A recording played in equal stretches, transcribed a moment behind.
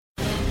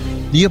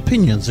The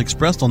opinions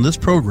expressed on this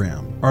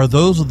program are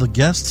those of the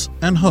guests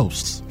and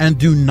hosts and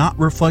do not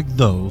reflect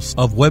those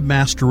of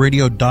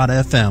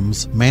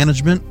WebmasterRadio.fm's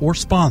management or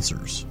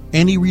sponsors.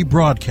 Any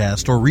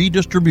rebroadcast or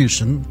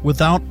redistribution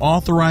without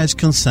authorized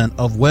consent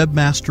of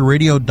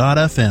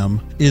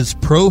WebmasterRadio.fm is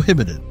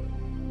prohibited.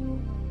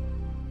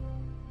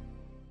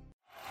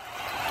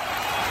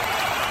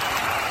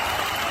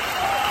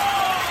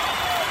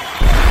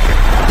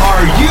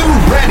 Are you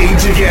ready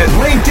to get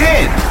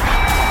LinkedIn?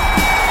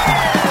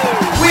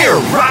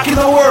 We're rocking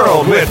the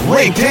world with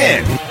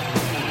LinkedIn.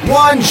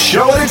 One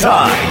show at a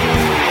time.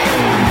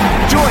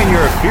 Join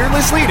your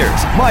fearless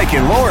leaders, Mike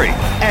and Lori,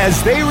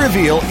 as they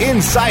reveal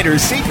insider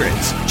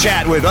secrets,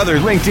 chat with other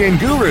LinkedIn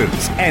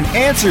gurus, and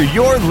answer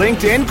your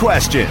LinkedIn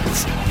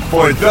questions.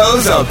 For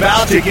those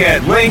about to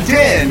get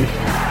LinkedIn,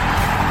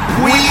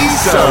 we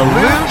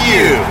salute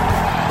you.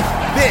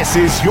 This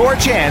is your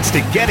chance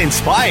to get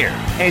inspired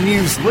and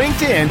use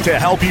LinkedIn to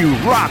help you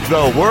rock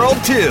the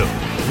world too.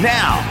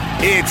 Now,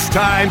 it's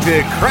time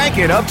to crank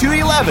it up to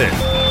 11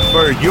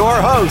 for your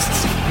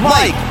hosts,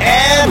 Mike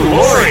and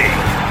Lori.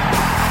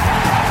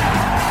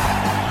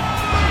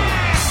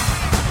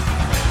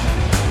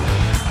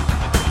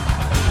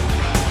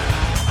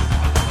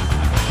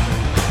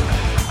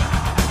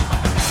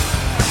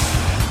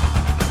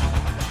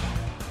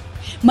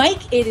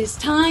 Mike, it is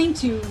time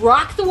to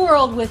rock the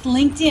world with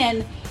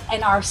LinkedIn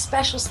and our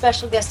special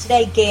guest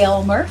today,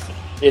 Gail Murphy.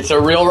 It's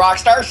a real rock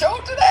star show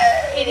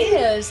today. It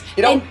is.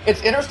 You know,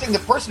 it's interesting. The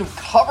person who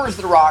covers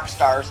the rock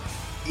stars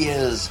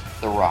is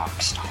the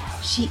rock star.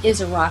 She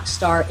is a rock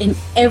star in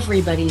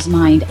everybody's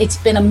mind. It's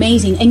been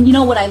amazing. And you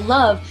know what I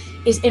love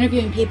is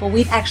interviewing people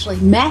we've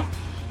actually met,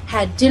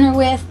 had dinner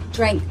with,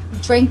 drank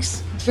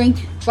drinks with.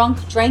 Drunk,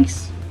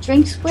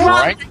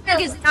 I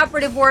think is the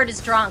operative word is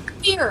drunk.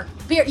 Beer.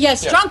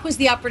 Yes, drunk was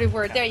the operative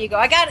word. There you go.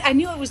 I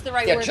knew it was the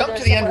right word. Jump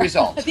to the end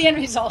result. The end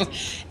result.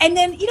 And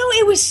then,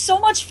 it was so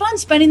much fun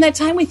spending that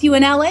time with you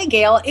in LA,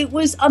 Gail. It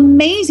was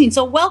amazing.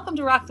 So welcome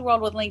to Rock the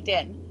World with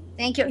LinkedIn.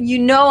 Thank you. You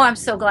know I'm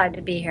so glad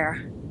to be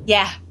here.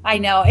 Yeah, I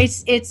know.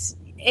 It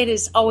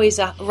is always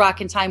a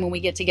rocking time when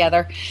we get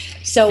together.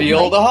 So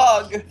Feel the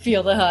hug.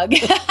 Feel the hug.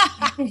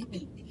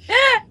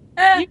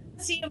 You can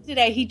see him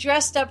today. He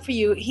dressed up for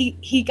you.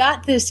 He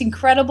got this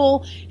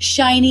incredible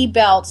shiny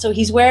belt. So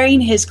he's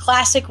wearing his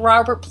classic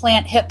Robert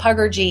Plant hip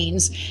hugger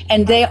jeans,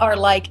 and they are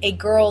like a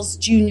girl's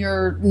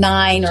junior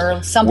 9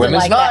 or something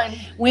Women's like 9. that.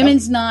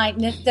 Women's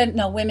 9.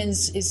 No,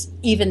 women's is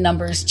even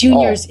numbers.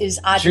 Juniors is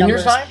odd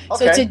juniors numbers. 9? Okay.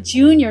 So it's a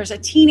juniors, a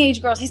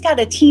teenage girl. He's got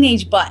a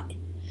teenage butt.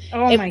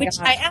 Oh my Which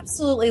God. I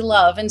absolutely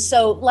love. And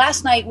so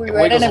last night we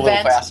were at an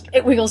event.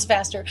 It wiggles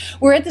faster.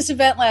 We're at this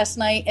event last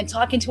night and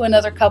talking to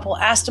another couple,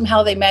 asked them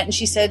how they met, and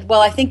she said,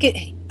 well, I think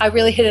I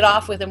really hit it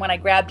off with him when I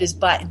grabbed his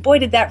butt. And boy,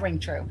 did that ring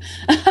true.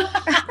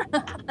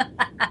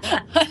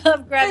 I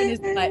love grabbing his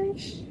butt.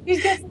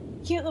 He's got such a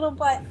cute little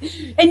butt.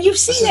 And you've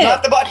seen it. This is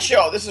not the butt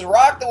show. This is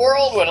Rock the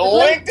World with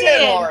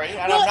LinkedIn, Lori.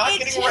 And I'm not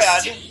getting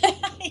red.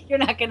 You're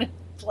not going to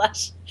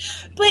blush.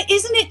 But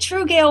isn't it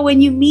true, Gail,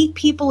 when you meet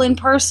people in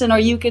person or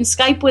you can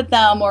Skype with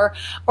them or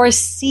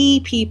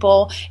see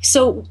people?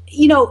 So,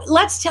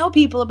 let's tell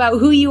people about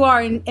who you are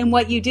and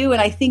what you do,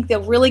 and I think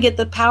they'll really get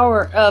the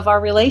power of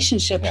our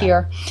relationship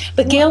here.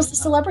 But Gail's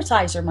the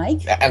celebritizer,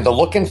 Mike. And the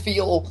look and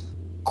feel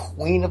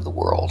queen of the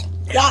world.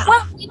 Yeah.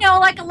 Well,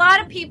 like a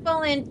lot of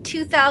people in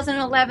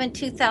 2011,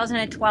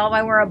 2012,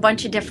 I wear a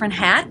bunch of different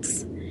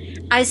hats.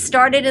 I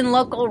started in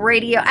local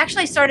radio.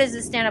 Actually, I started as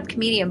a stand-up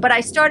comedian, but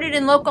I started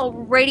in local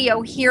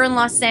radio here in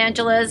Los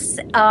Angeles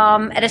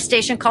at a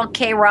station called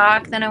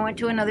K-Rock. Then I went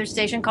to another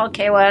station called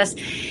K-West.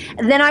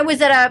 Then I was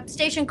at a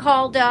station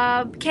called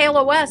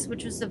KLOS,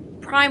 which was the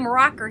prime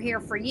rocker here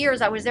for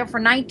years. I was there for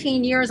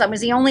 19 years. I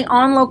was the only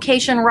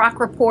on-location rock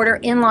reporter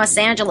in Los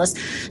Angeles.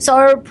 So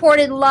I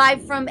reported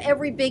live from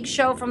every big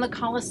show, from the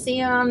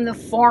Coliseum, the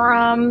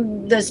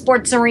Forum, the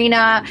Sports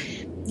Arena,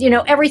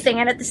 everything.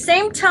 And at the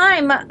same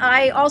time,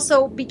 I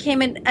also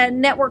became a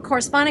network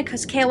correspondent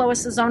because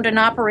KLOS is owned and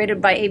operated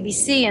by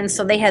ABC, and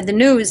so they had the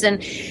news, and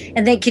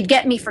they could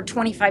get me for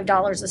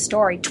 $25 a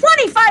story.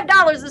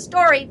 $25 a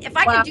story! If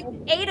I could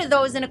do 8 of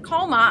those in a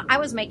coma, I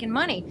was making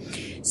money.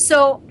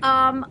 So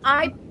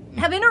I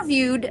have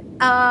interviewed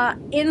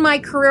in my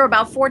career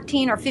about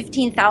 14 or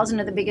 15,000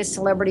 of the biggest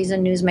celebrities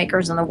and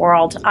newsmakers in the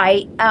world.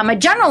 I am a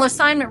general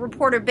assignment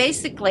reporter,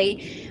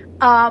 basically.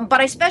 But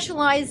I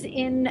specialize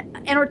in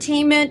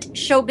entertainment,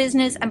 show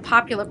business, and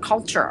popular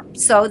culture.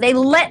 So they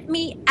let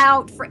me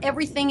out for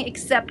everything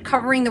except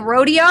covering the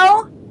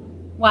rodeo.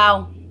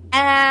 Wow.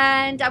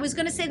 And I was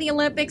going to say the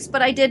Olympics,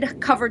 but I did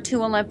cover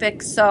 2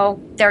 Olympics. So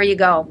there you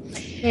go.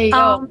 There you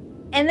go.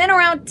 And then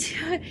around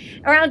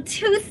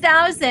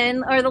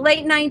 2000, or the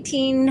late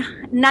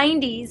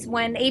 1990s,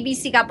 when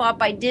ABC got bought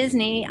by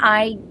Disney,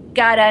 I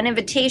got an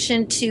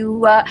invitation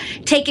to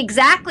take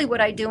exactly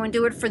what I do and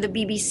do it for the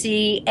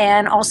BBC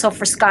and also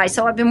for Sky.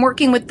 So I've been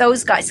working with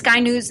those guys, Sky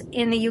News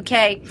in the UK,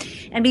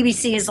 and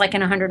BBC is like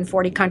in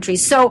 140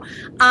 countries. So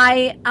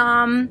I,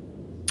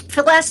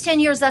 for the last 10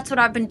 years, that's what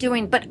I've been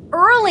doing. But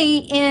early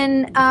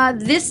in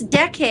this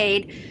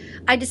decade,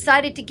 I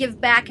decided to give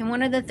back. And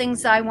one of the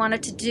things I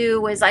wanted to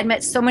do was I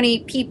met so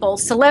many people,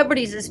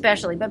 celebrities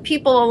especially, but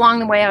people along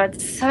the way who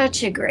had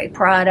such a great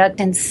product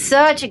and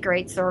such a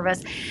great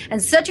service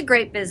and such a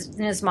great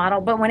business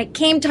model. But when it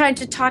came time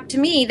to talk to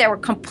me, they were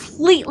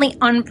completely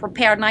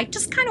unprepared. And I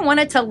just kind of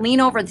wanted to lean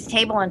over the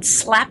table and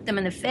slap them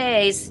in the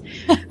face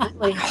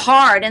really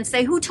hard and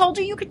say, who told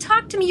you could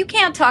talk to me? You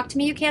can't talk to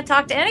me. You can't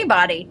talk to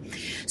anybody.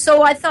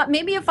 So I thought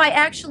maybe if I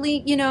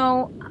actually,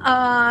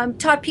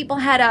 taught people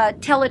how to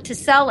tell it to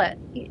sell it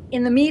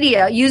in the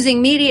media,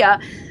 using media,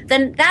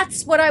 then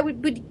that's what I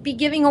would be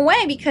giving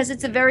away, because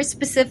it's a very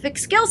specific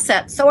skill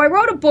set. So I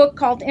wrote a book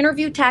called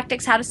Interview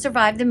Tactics: How to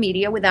Survive the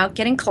Media Without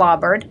Getting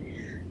Clobbered,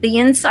 The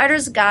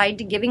Insider's Guide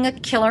to Giving a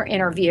Killer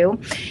Interview.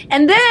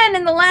 And then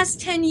in the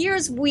last 10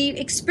 years, we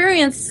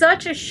experienced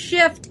such a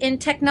shift in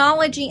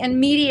technology and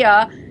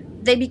media.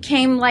 They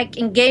became like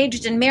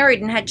engaged and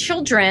married and had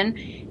children.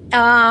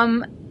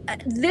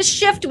 This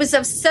shift was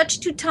of such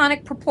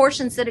teutonic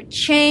proportions that it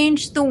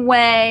changed the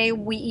way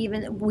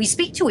we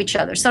speak to each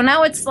other. So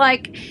now it's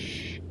like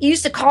you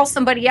used to call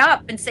somebody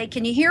up and say,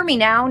 can you hear me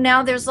now?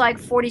 Now there's like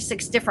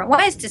 46 different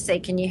ways to say,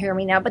 can you hear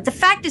me now? But the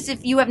fact is,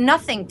 if you have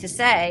nothing to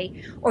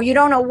say or you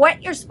don't know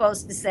what you're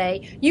supposed to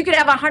say, you could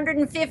have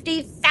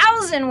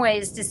 150,000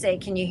 ways to say,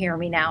 can you hear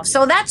me now?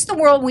 So that's the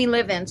world we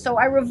live in. So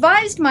I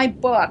revised my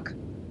book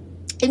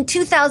in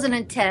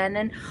 2010,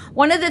 and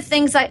one of the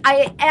things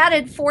I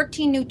added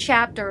 14 new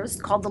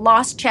chapters called The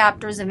Lost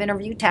Chapters of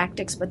Interview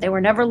Tactics, but they were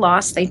never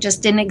lost. They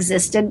just didn't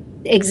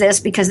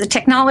exist because the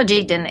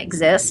technology didn't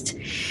exist.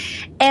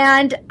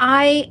 And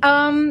I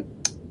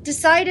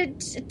decided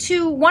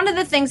to, one of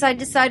the things I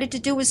decided to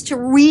do was to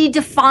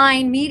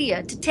redefine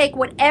media, to take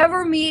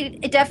whatever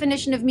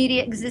definition of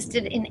media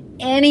existed in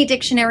any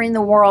dictionary in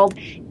the world,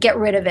 get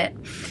rid of it.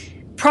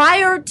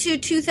 Prior to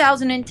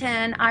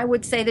 2010, I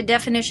would say the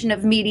definition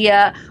of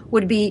media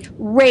would be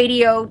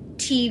radio,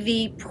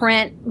 TV,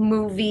 print,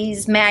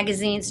 movies,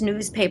 magazines,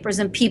 newspapers,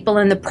 and people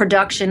in the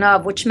production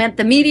of, which meant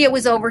the media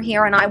was over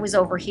here and I was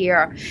over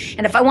here.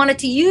 And if I wanted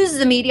to use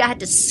the media, I had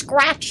to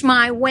scratch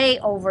my way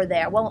over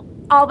there. Well,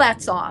 all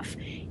that's off.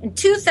 In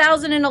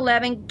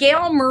 2011,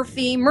 Gail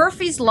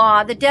Murphy's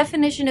Law, the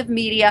definition of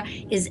media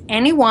is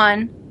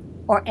anyone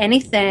or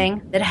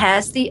anything that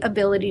has the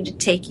ability to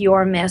take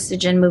your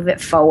message and move it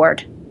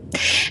forward.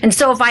 And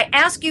so if I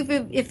ask you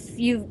if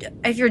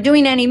you're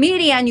doing any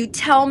media and you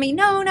tell me,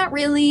 no, not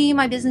really,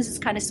 my business is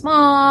kind of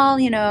small,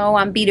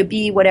 I'm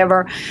B2B,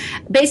 whatever.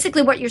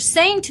 Basically what you're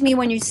saying to me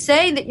when you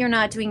say that you're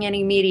not doing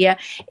any media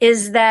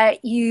is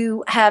that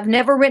you have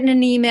never written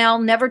an email,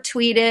 never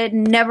tweeted,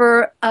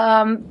 never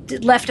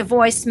left a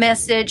voice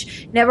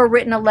message, never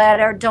written a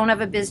letter, don't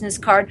have a business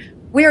card.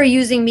 We are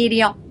using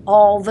media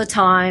all the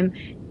time.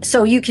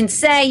 So you can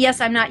say,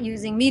 yes, I'm not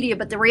using media,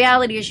 but the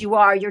reality is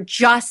you're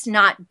just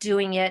not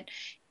doing it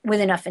with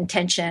enough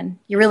intention.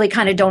 You really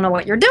kind of don't know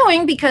what you're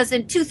doing, because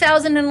in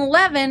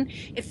 2011,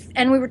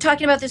 and we were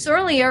talking about this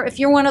earlier, if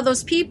you're one of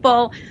those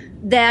people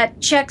that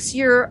checks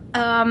your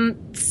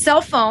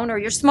cell phone or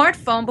your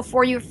smartphone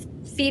before your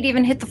feet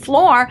even hit the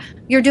floor,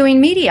 you're doing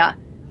media.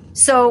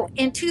 So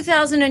in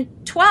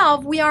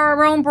 2012, we are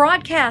our own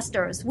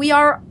broadcasters.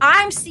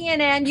 I'm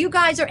CNN, you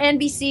guys are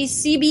NBC,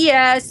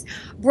 CBS,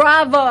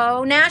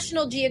 Bravo,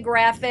 National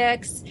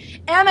Geographic,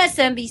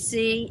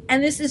 MSNBC,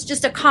 and this is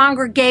just a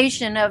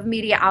congregation of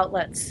media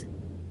outlets.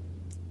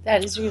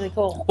 That is really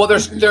cool. Well,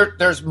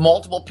 there's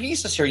multiple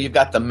pieces here. You've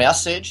got the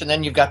message, and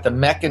then you've got the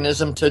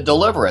mechanism to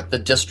deliver it, the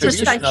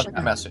distribution of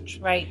the message.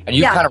 Right. And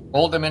you kind of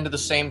rolled them into the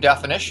same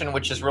definition,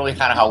 which is really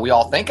kind of how we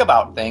all think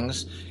about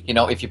things.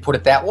 If you put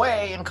it that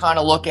way and kind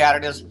of look at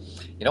it as,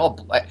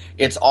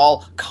 it's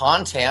all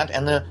content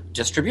and the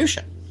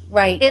distribution.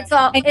 Right.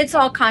 It's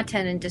all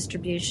content and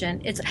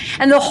distribution.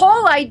 And the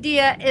whole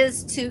idea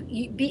is to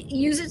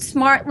use it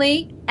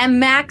smartly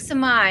and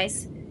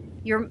maximize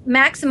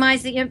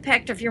the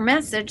impact of your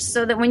message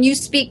so that when you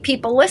speak,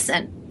 people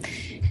listen.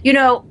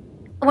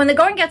 When the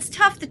going gets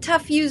tough, the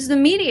tough use the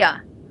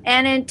media.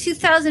 And in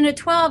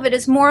 2012, it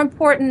is more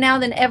important now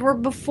than ever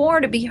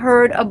before to be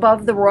heard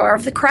above the roar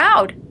of the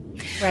crowd.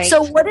 Right.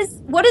 So what is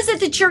it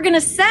that you're going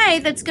to say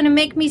that's going to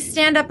make me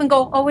stand up and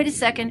go, oh, wait a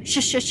second,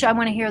 shush, I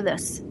want to hear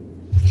this?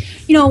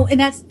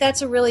 And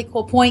that's a really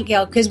cool point,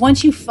 Gail, because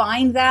once you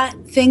find that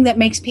thing that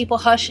makes people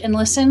hush and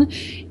listen,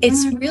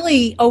 it's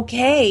really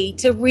okay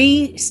to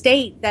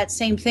restate that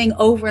same thing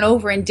over and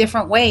over in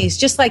different ways.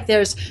 Just like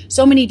there's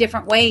so many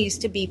different ways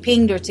to be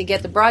pinged or to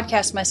get the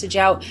broadcast message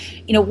out.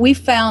 We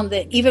found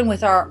that even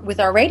with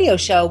our radio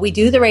show, we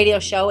do the radio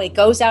show. It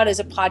goes out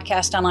as a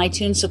podcast on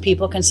iTunes so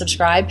people can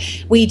subscribe.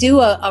 We do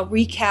a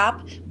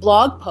recap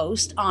blog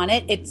post on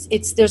it.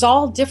 There's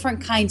all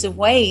different kinds of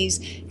ways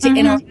to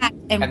interact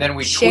and then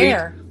we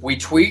share. We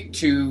tweet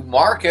to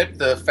market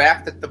the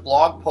fact that the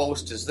blog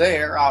post is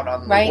there out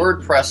on the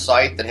WordPress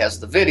site that has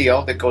the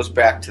video that goes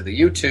back to the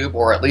YouTube,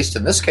 or at least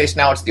in this case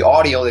now it's the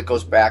audio that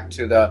goes back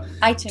to the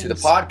iTunes, to the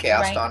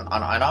podcast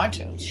on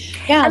iTunes.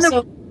 Yeah.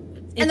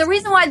 And the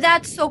reason why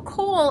that's so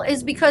cool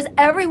is because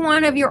every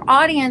one of your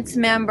audience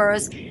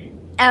members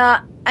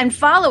and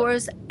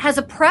followers has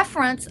a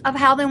preference of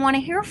how they want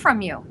to hear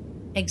from you.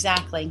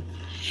 Exactly.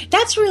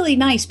 That's really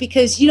nice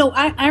because,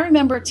 I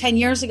remember 10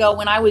 years ago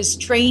when I was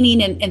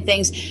training and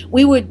things,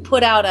 we would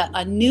put out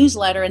a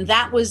newsletter, and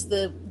that was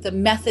the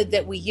method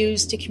that we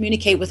used to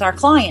communicate with our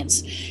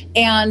clients.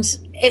 And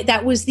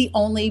that was the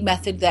only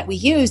method that we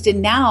used.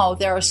 And now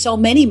there are so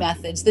many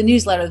methods: the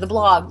newsletter, the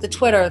blog, the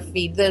Twitter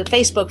feed, the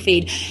Facebook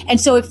feed. And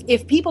so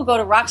if people go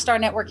to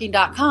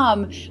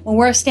rockstarnetworking.com, when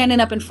we're standing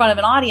up in front of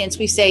an audience,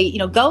 we say,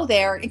 go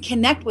there and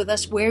connect with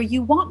us where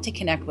you want to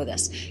connect with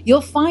us.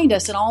 You'll find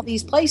us in all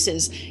these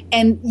places,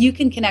 and you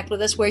can connect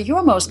with us where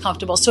you're most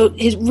comfortable. So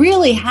it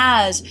really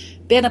has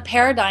been a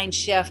paradigm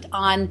shift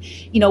on,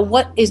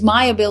 what is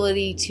my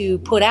ability to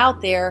put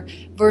out there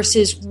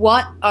versus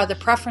what are the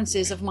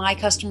preferences of my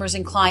customers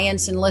and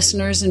clients and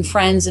listeners and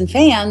friends and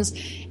fans,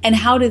 and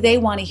how do they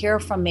want to hear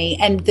from me?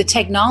 And the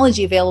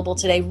technology available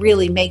today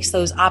really makes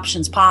those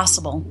options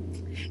possible.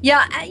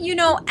 Yeah,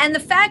 and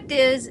the fact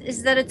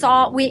is that it's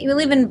all, we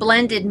live in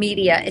blended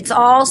media. It's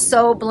all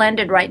so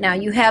blended right now.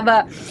 You have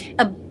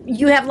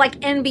you have like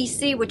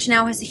NBC, which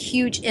now has a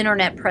huge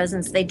internet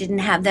presence. They didn't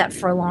have that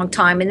for a long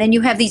time. And then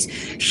you have these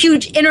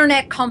huge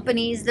internet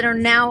companies that are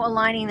now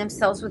aligning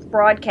themselves with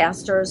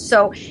broadcasters.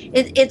 So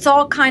it's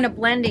all kind of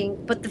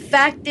blending. But the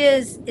fact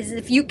is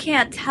if you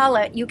can't tell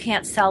it, you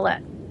can't sell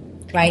it.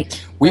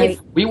 Right. We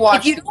watch.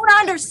 If you don't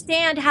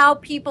understand how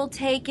people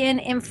take in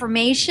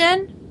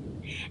information,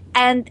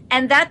 and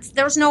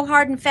there's no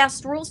hard and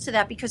fast rules to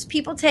that, because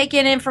people take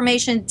in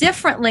information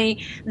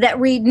differently that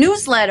read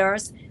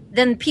newsletters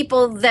than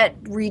people that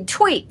read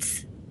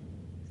tweets.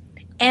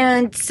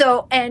 And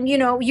so,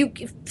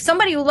 if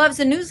somebody who loves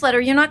a newsletter,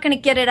 you're not going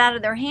to get it out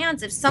of their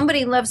hands. If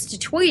somebody loves to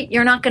tweet,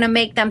 you're not going to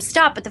make them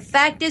stop. But the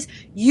fact is,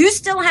 you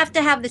still have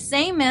to have the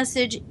same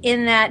message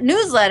in that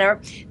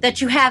newsletter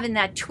that you have in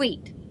that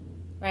tweet.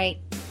 Right.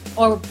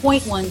 Or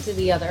point one to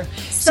the other.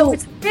 So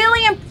it's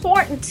really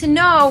important to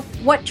know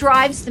what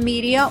drives the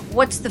media,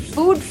 what's the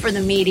food for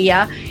the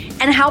media,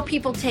 and how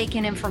people take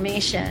in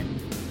information.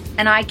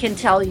 And I can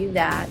tell you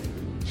that.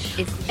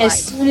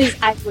 Soon as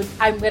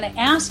I'm going to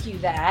ask you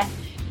that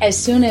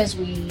as soon as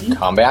we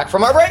come back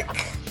from our break.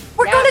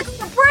 We're going to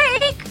go to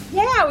break.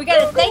 Yeah, we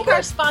got to thank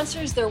our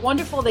sponsors. They're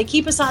wonderful. They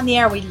keep us on the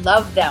air. We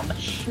love them.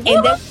 And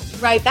then we'll be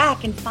right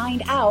back and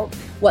find out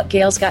what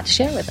Gail's got to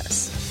share with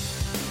us.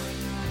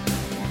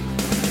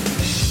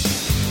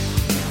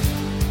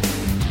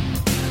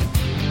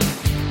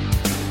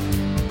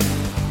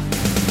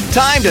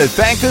 Time to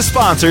thank the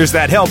sponsors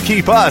that help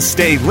keep us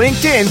stay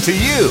linked in to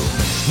you.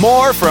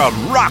 More from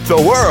Rock the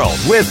World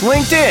with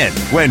LinkedIn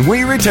when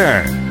we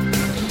return.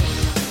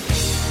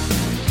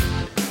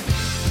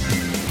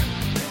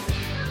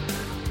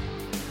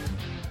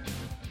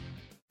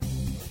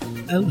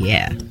 Oh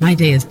yeah, my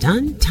day is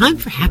done. Time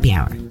for happy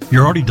hour.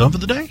 You're already done for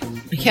the day?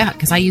 Yeah,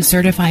 because I use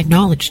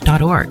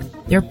CertifiedKnowledge.org.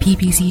 Their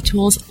PPC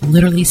tools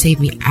literally save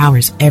me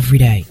hours every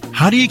day.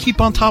 How do you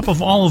keep on top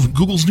of all of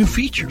Google's new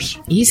features?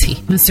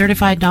 Easy. With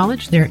Certified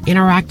Knowledge, their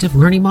interactive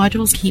learning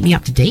modules keep me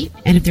up to date.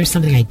 And if there's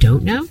something I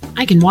don't know,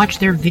 I can watch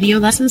their video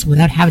lessons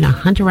without having to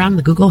hunt around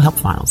the Google Help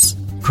files.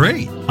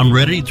 Great. I'm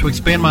ready to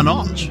expand my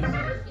knowledge.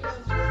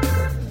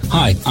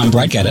 Hi, I'm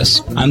Brad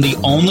Geddes. I'm the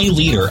only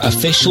leader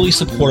officially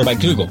supported by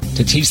Google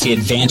to teach the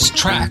advanced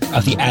track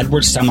of the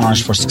AdWords Seminars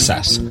for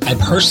Success. I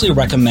personally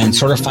recommend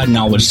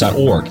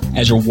CertifiedKnowledge.org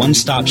as your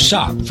one-stop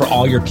shop for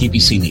all your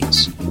PPC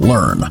needs.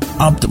 Learn,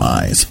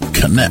 optimize,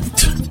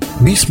 connect.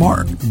 Be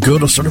smart. Go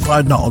to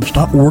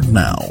CertifiedKnowledge.org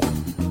now.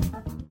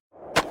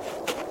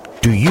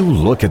 Do you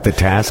look at the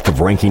task of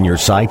ranking your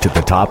site at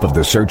the top of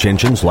the search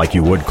engines like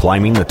you would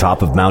climbing the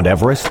top of Mount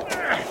Everest?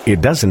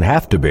 It doesn't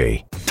have to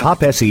be.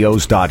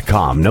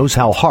 TopSEOs.com knows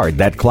how hard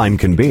that climb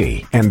can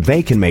be, and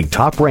they can make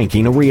top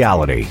ranking a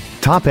reality.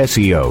 Top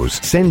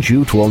SEOs sends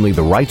you to only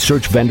the right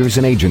search vendors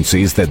and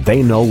agencies that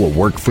they know will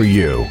work for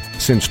you.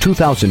 Since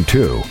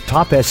 2002,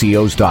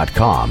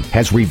 TopSEOs.com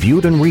has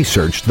reviewed and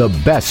researched the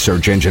best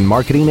search engine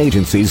marketing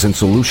agencies and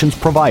solutions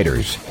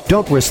providers.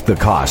 Don't risk the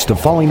cost of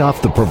falling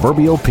off the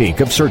proverbial peak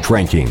of search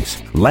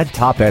rankings. Let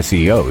Top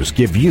SEOs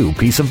give you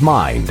peace of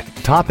mind.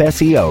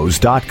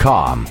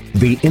 TopSEOs.com,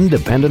 the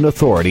independent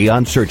authority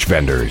on search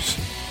vendors.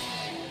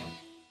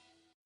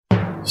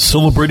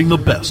 Celebrating the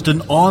best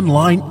in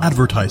online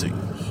advertising,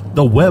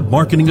 the Web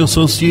Marketing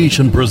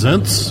Association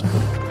presents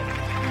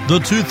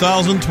the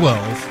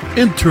 2012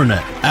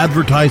 Internet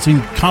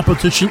Advertising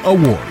Competition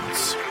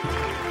Awards.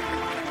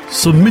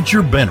 Submit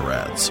your banner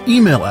ads,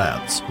 email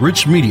ads,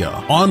 rich media,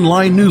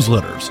 online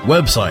newsletters,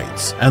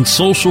 websites, and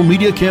social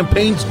media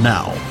campaigns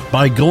now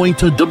by going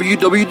to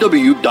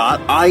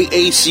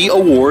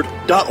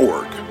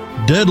www.iacaward.org.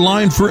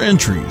 Deadline for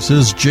entries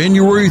is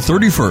January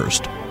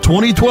 31st,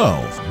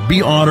 2012.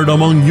 Be honored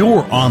among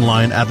your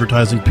online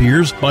advertising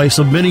peers by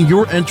submitting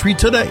your entry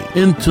today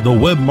into the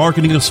Web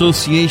Marketing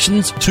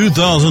Association's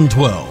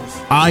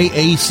 2012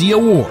 IAC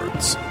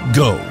Awards.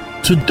 Go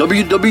to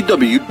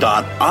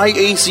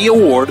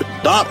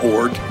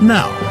www.iacaward.org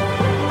now.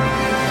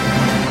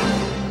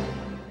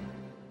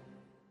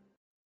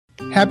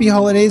 Happy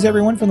holidays,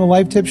 everyone, from the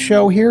Life Tips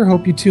Show here.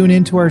 Hope you tune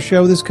into our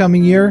show this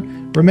coming year.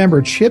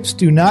 Remember, chips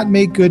do not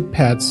make good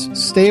pets.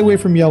 Stay away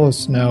from yellow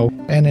snow.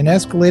 And an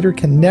escalator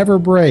can never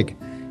break.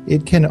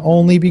 It can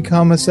only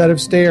become a set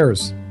of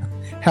stairs.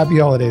 Happy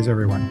holidays,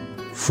 everyone.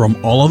 From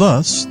all of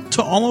us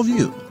to all of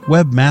you,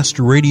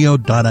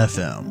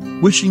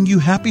 webmasterradio.fm, wishing you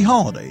happy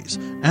holidays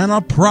and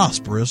a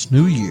prosperous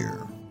new year.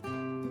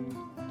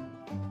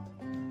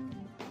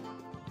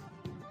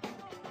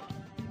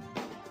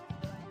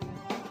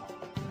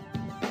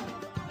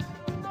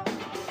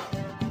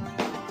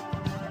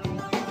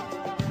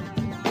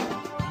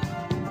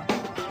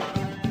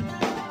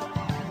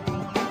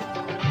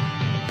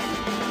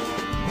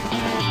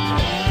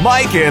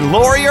 Mike and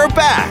Lori are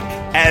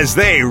back as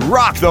they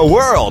rock the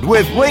world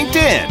with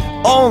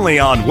LinkedIn, only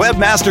on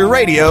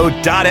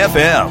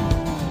webmasterradio.fm.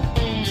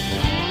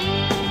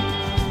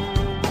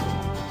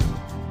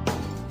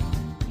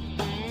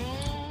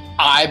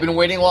 I've been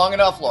waiting long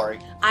enough, Lori.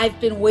 I've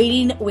been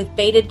waiting with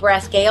bated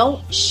breath.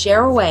 Gail,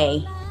 share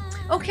away.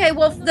 Okay,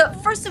 well,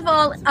 first of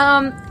all,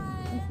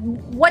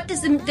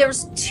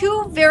 there's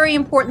two very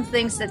important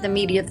things that the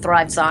media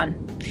thrives on,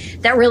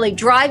 that really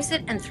drives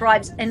it and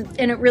thrives, and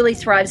it really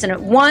thrives in it.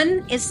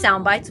 One is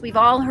sound bites. We've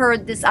all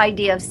heard this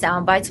idea of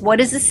sound bites. What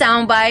is a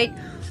sound bite?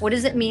 What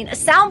does it mean? A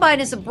sound bite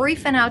is a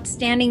brief and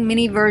outstanding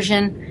mini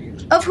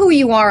version of who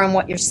you are and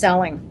what you're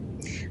selling.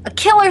 A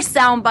killer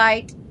sound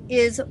bite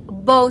is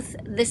both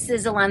the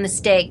sizzle and the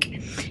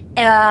steak.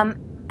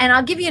 And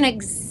I'll give you an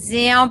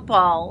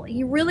example.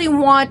 You really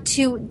want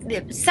to,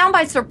 sound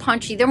bites are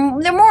punchy. They're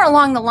more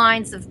along the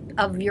lines of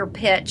your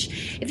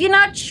pitch. If you're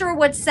not sure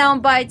what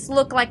sound bites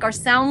look like or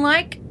sound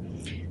like,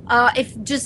 if just